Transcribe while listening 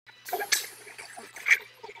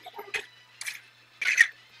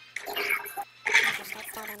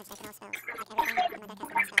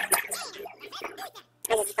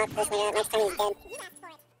this nigga next time he's dead.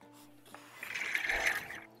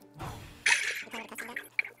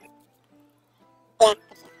 Yeah.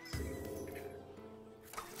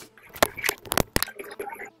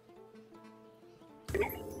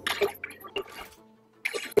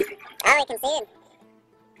 Oh, he conceded.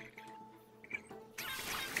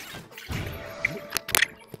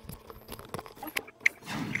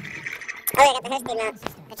 Oh, I got the hearthstone now.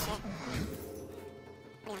 Good shit.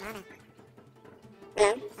 What do you want? No?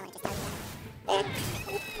 Oh, I just told you that. Yeah.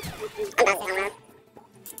 I'm bouncing around.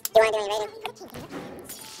 Do you want to do any raiding?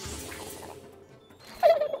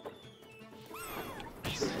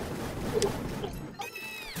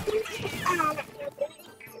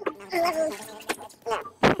 No.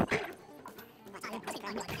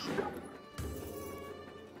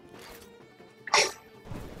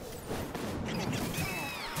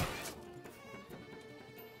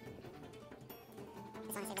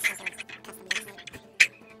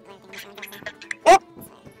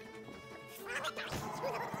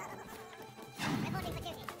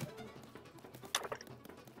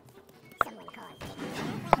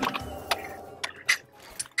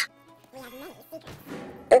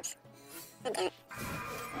 Oops. Okay.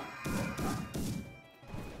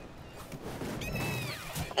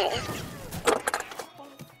 There we go.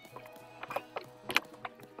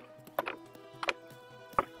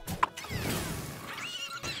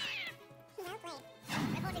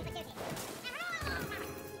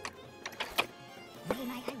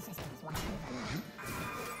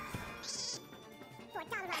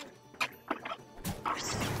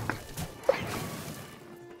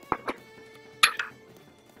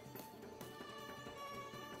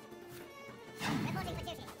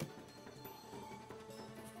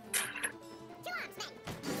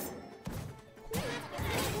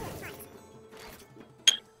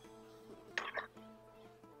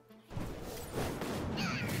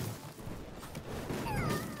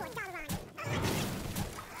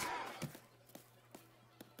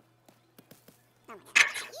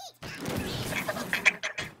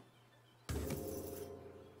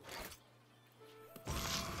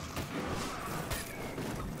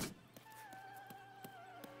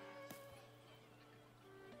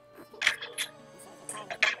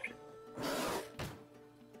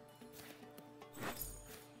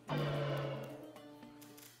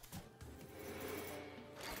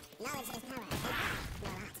 Knowledge is power.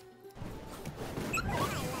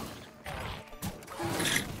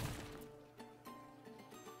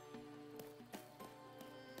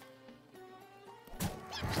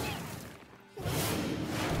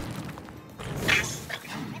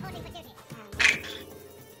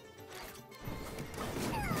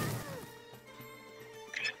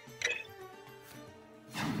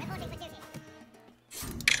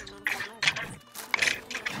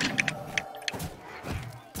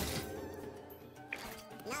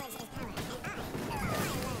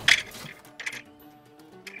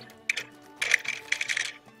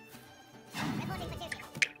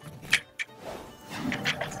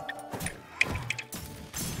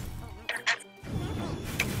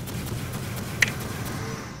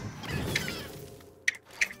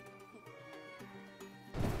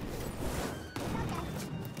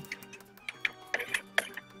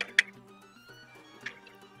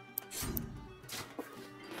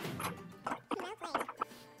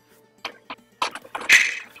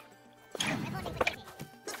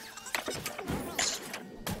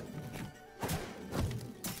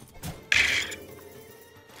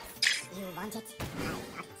 Want it?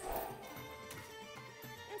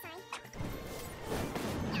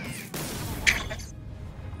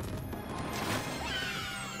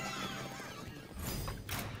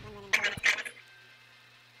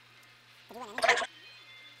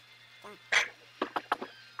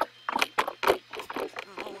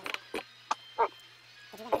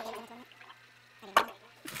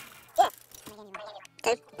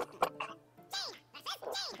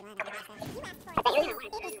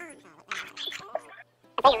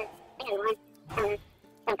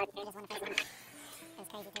 I got it.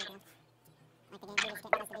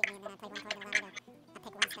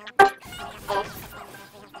 I'm sorry.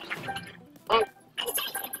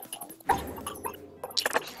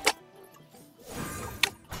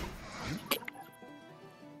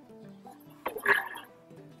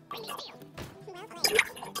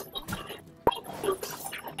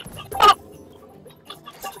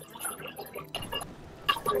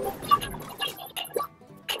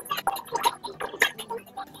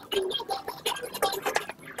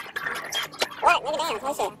 What? Look at that.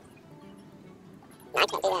 Closer. No, I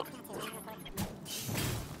can't do that.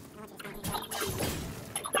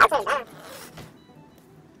 I'll turn it down.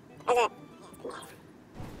 How's that?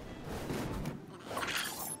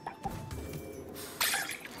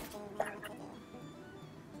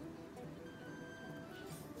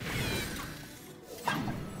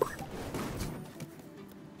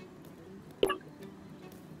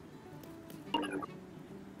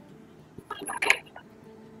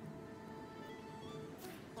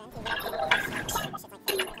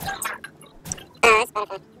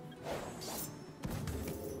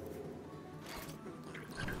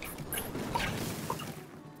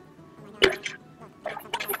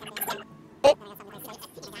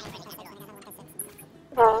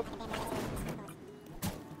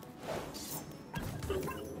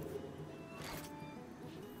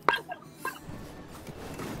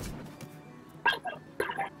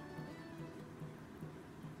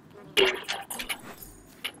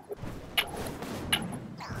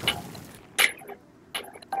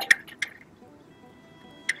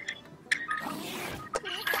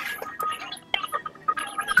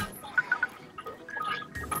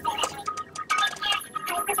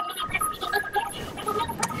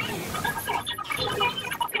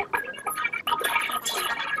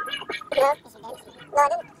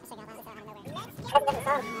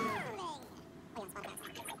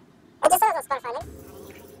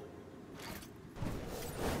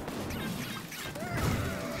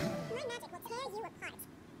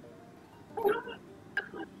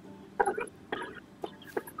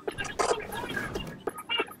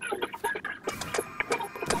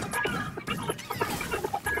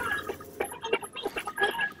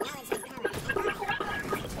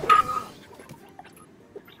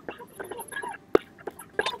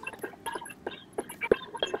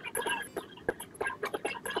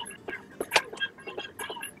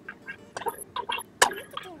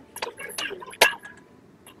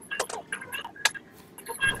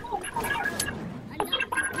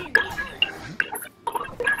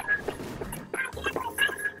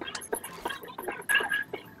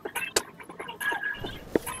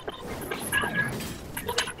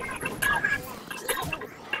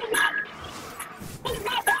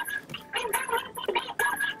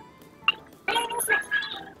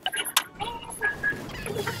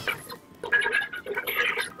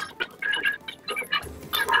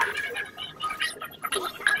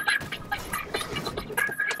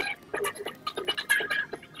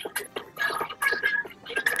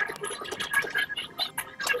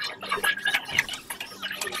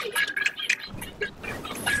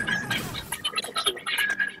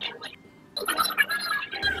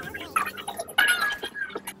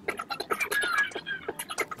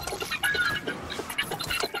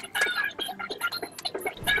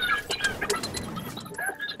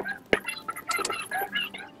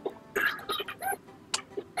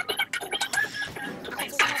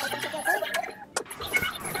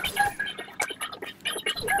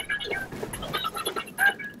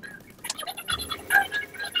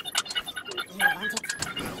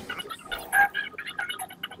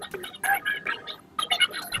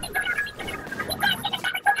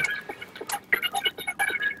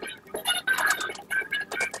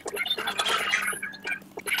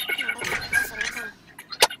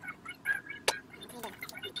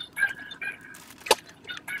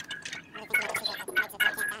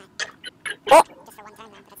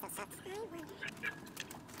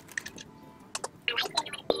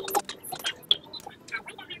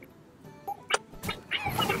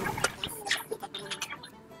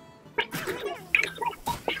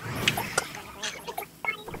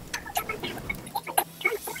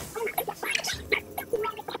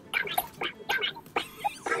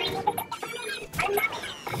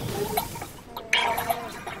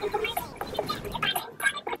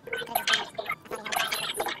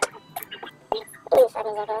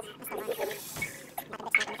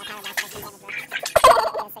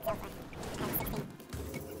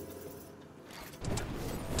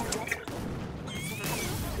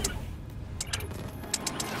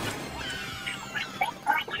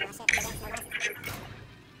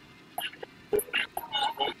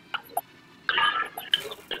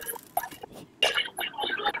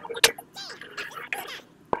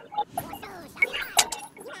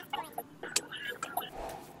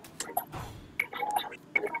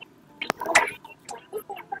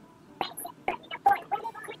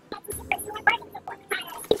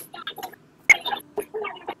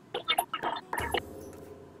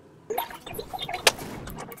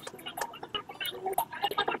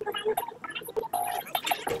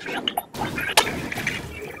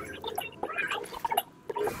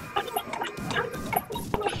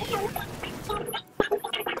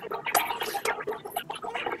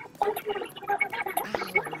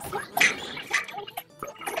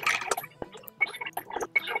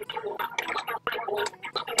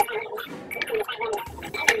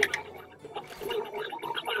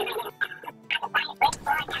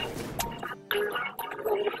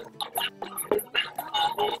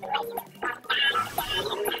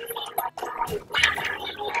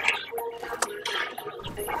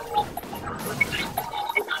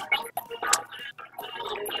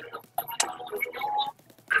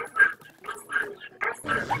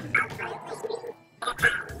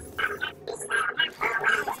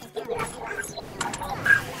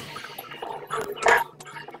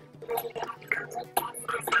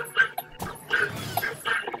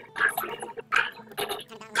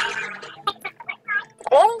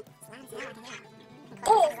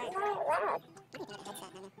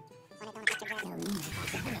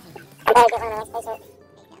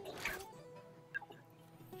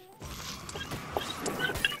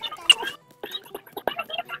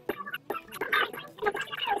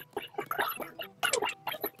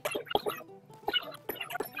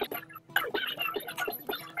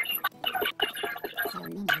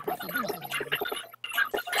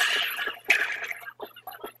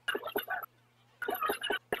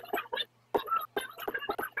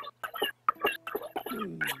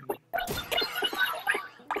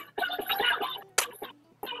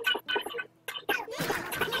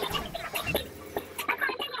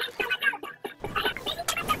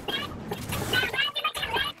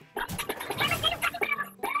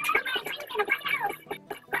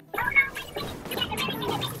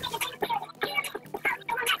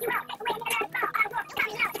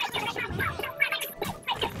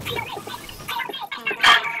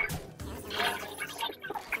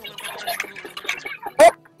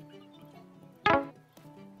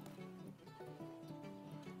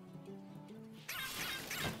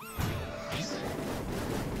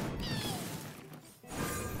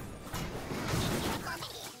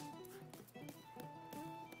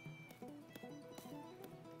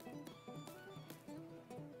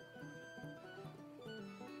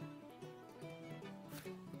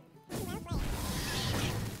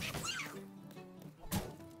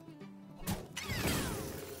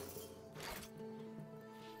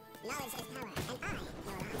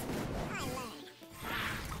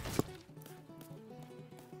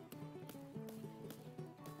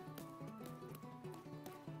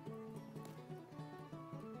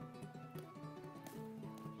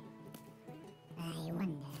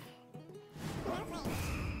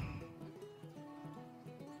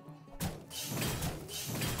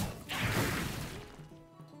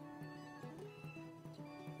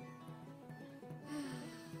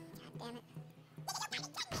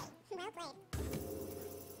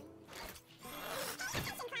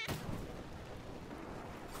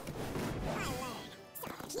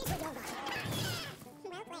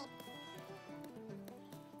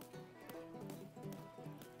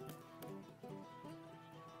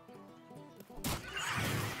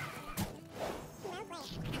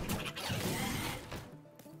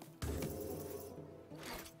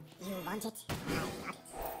 want it, I got it.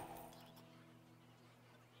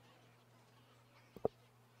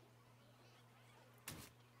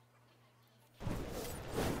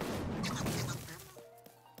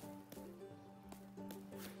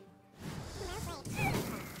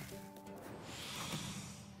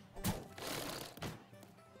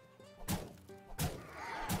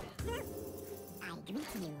 I greet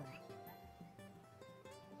you.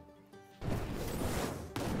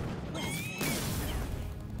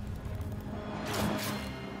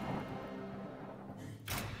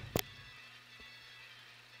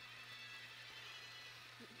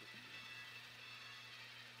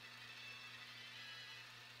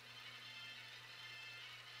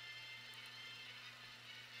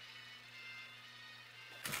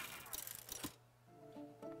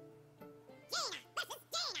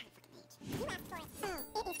 You asked for it, so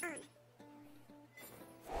it is on.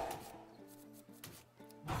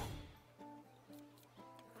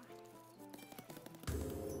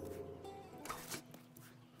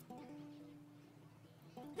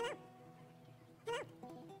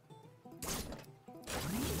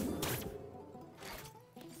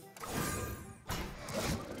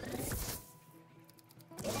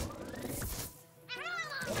 Hello.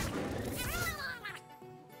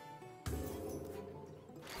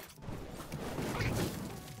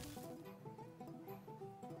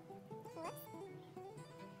 Hello.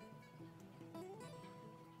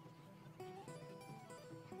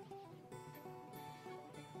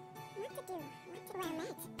 What to do? Well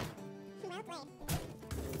met. Well played.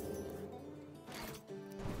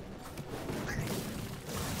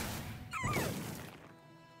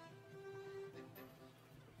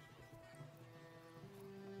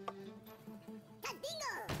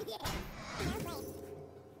 Bingo! Yeah! Well played.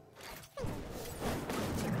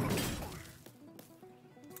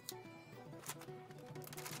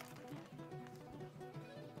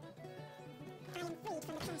 I am freed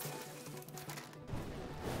from the castle.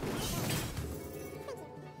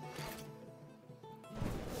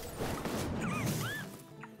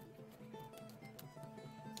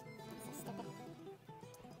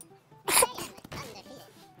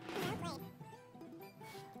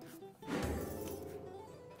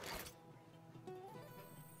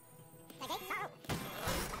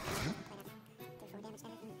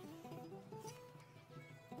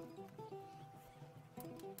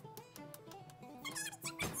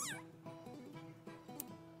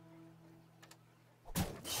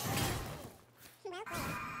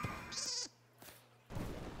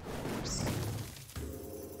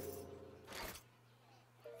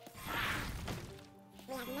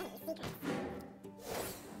 We have many secrets.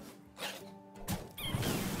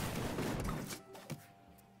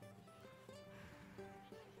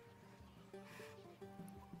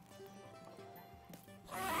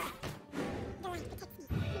 The light protects me.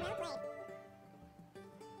 Well played.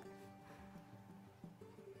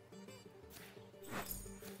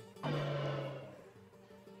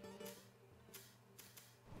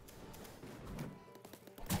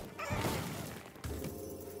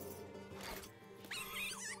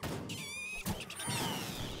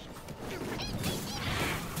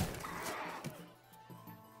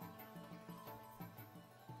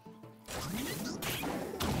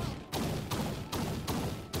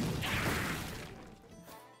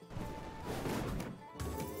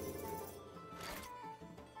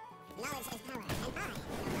 Knowledge is power, and I know not,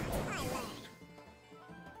 I learn.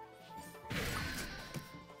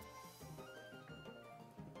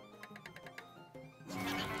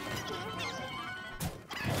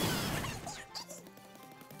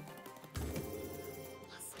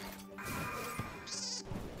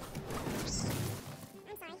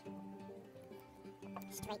 I'm sorry.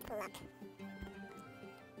 Straight luck.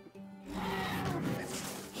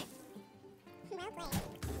 Well played.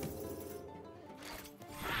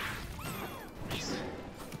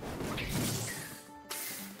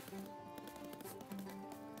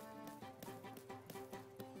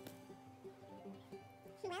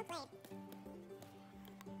 Well played.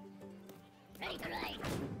 Ready to ride.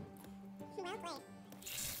 Well played.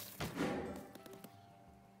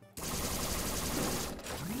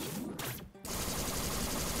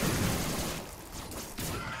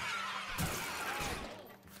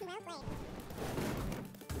 Well played.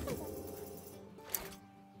 Thank you.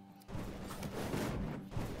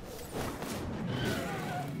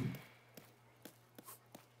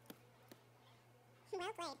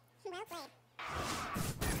 Well played. Well played.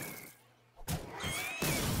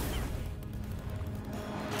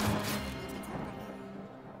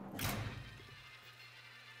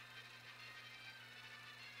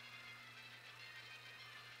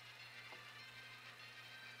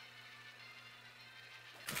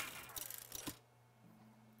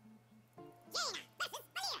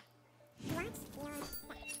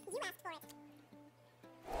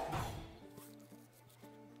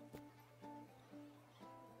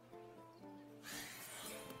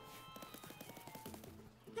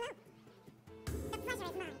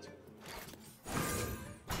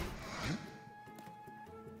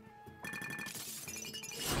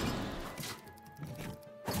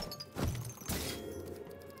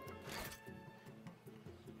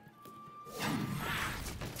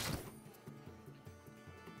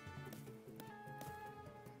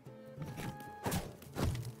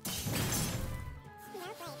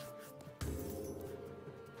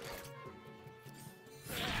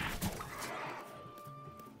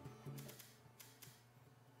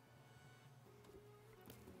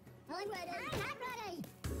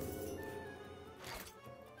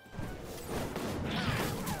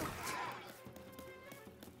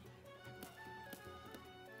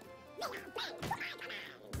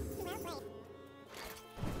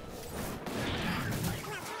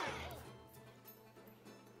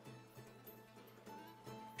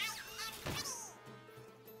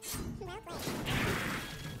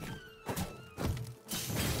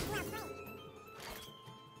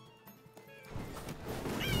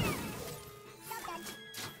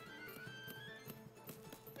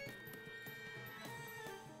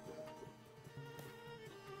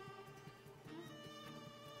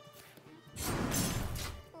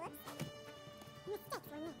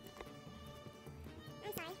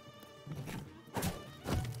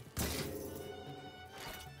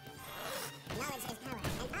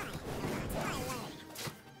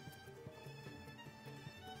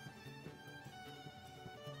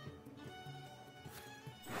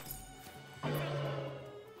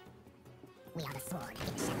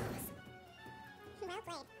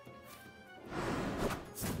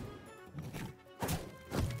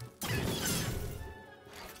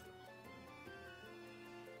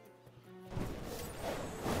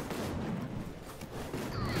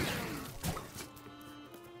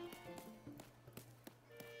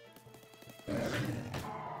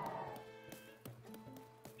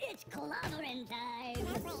 Clobbering time!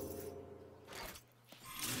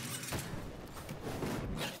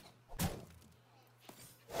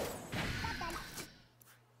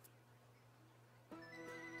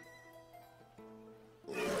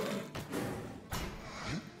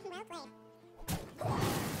 Well played. Well played.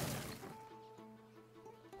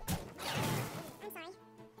 I'm sorry.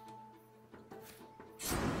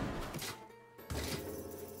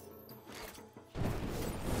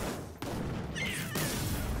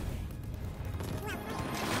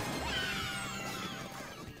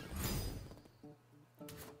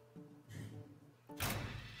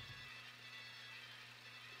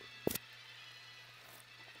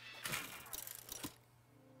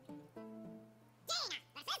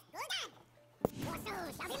 Well Your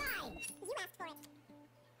soul shall be mine! you asked for it.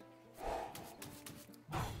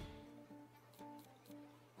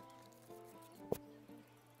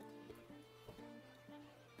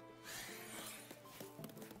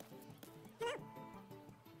 Hello.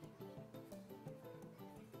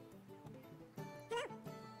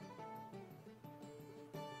 Hello.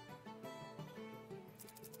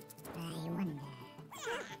 I wonder.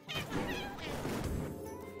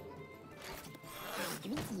 I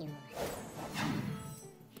greet you.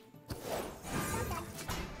 Well done.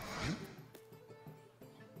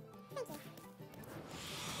 Thank you.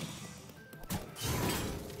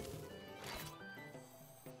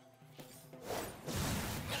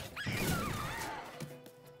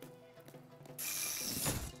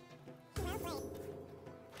 Well played.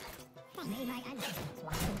 May my ancestors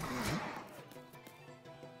watch over me.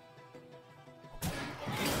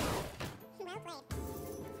 Well played.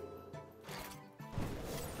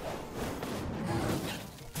 Well played.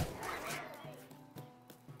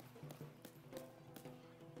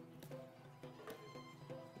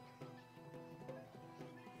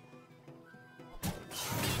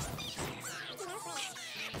 Well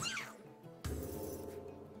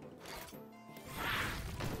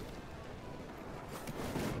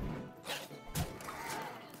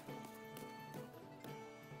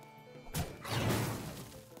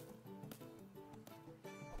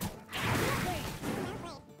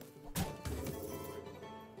played.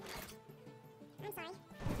 I'm sorry.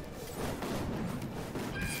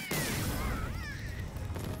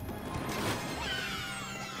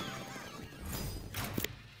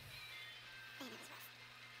 Man, that was rough.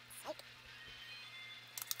 Psych.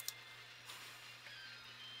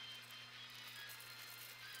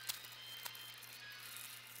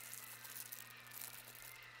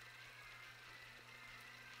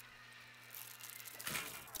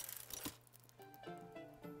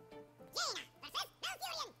 Jaina versus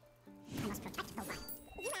Malfurion. I must protect the wild.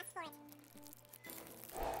 You asked for it.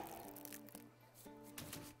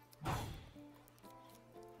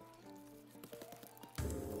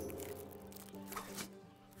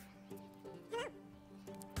 Hello.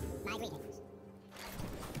 My greetings.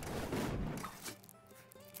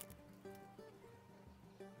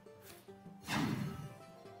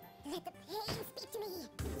 Let the pain speak to me.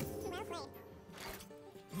 Well played.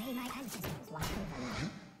 May my ancestors watch over me.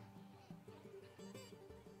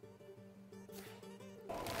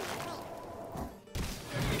 Well played.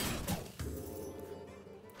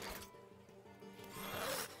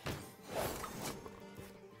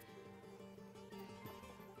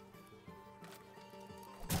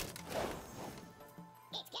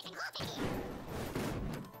 It's getting hot in here!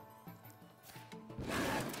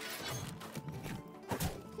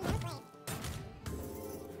 Well played.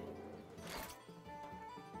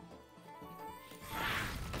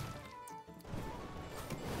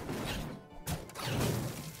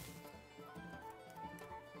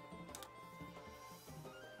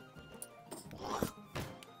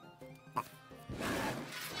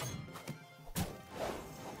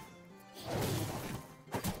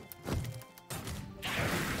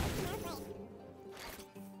 Well played.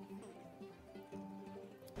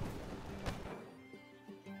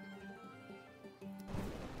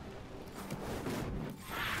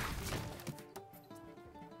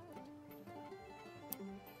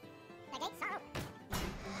 The gates are open.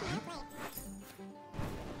 Well played.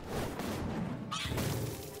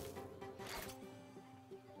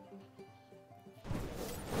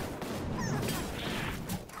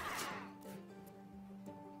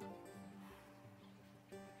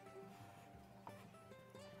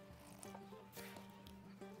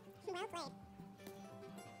 Well played.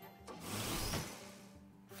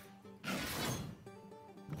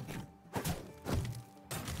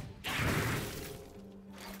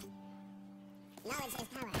 Knowledge is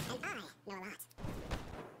power, and I know a lot.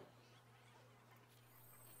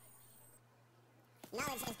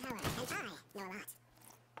 Knowledge is power, and I know a lot.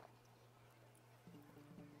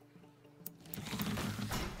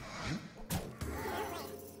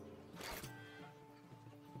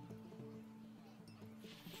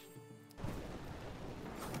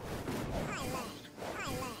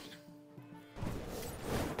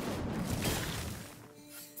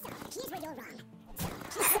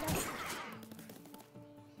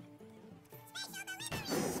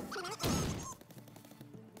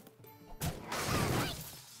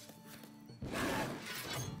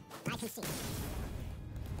 see.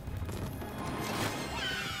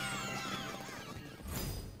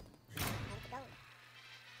 Time to go.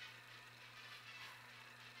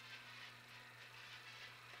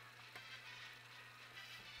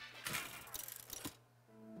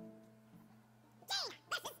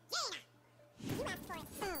 You asked for it,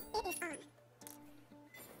 so it is on.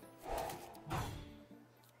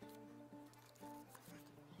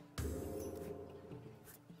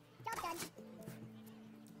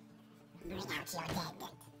 Job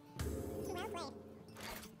done. Bring out your dead. Well played.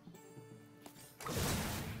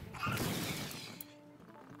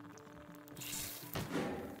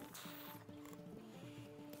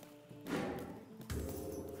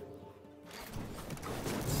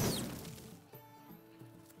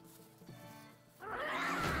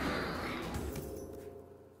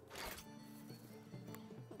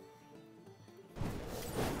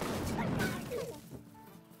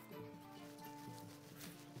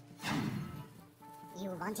 You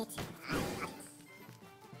want it? I got it.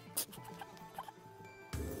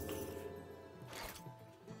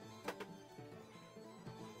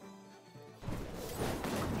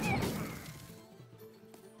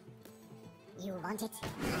 You want it? I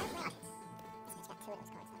got it. This bitch got two of those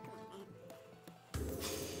cards, though. Come on, man.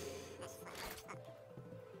 That's fun. Up.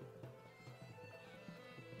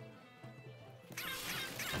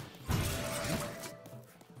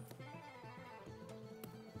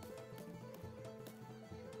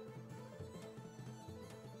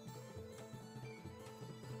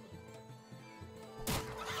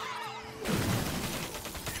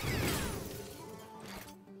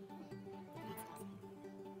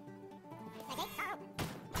 The gates are open.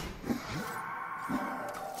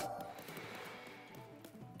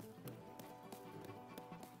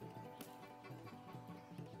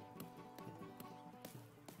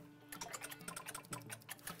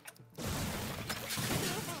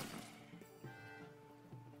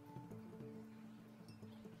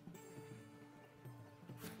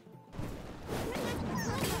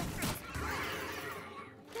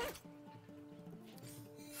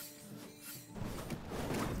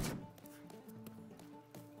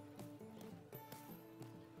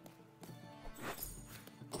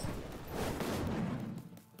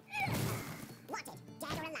 Wanted,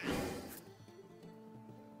 dead or alive.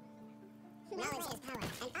 Knowledge is power,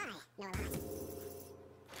 and I know a lot. Well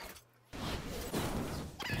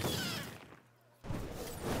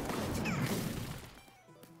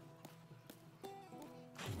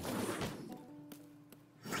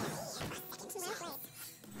played.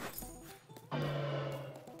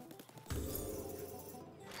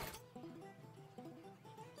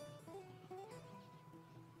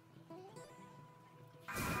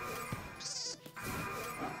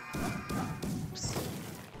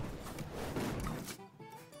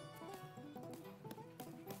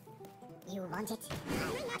 You want it? My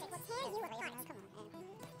magic will tear you apart. Come on, man.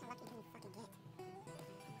 How lucky can you fucking get?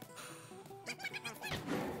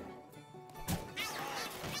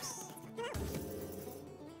 Hello.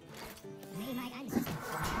 May my ancestors.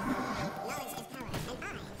 Knowledge is power, and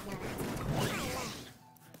I know a lot. I learn.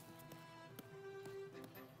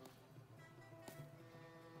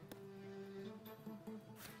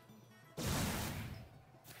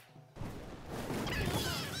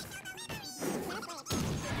 Well played.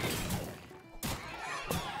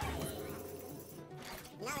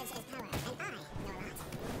 Knowledge is power, and I know a lot.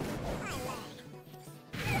 I learn.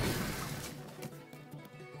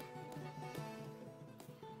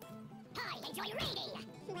 I enjoy reading.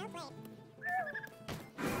 Well played.